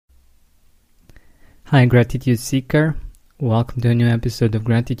Hi, Gratitude Seeker. Welcome to a new episode of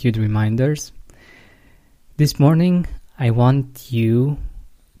Gratitude Reminders. This morning, I want you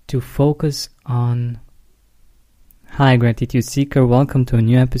to focus on... Hi, Gratitude Seeker. Welcome to a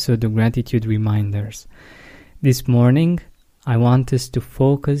new episode of Gratitude Reminders. This morning, I want us to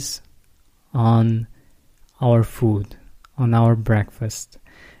focus on our food, on our breakfast.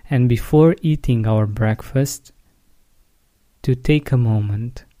 And before eating our breakfast, to take a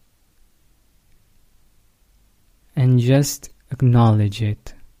moment and just acknowledge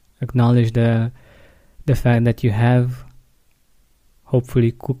it. Acknowledge the fact that you have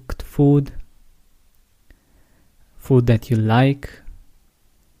hopefully cooked food that you like,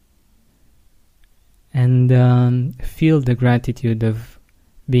 and feel the gratitude of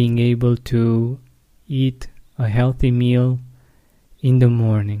being able to eat a healthy meal in the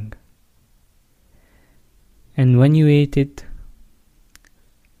morning. And when you eat it,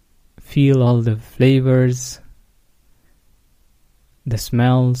 feel all the flavors, the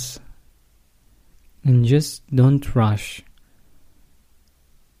smells, and just don't rush.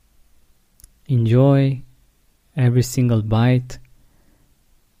 Enjoy every single bite.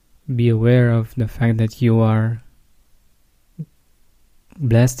 Be aware of the fact that you are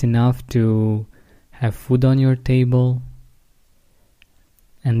blessed enough to have food on your table,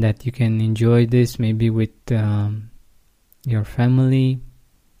 and that you can enjoy this maybe with your family,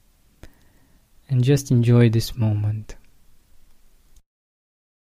 and just enjoy this moment.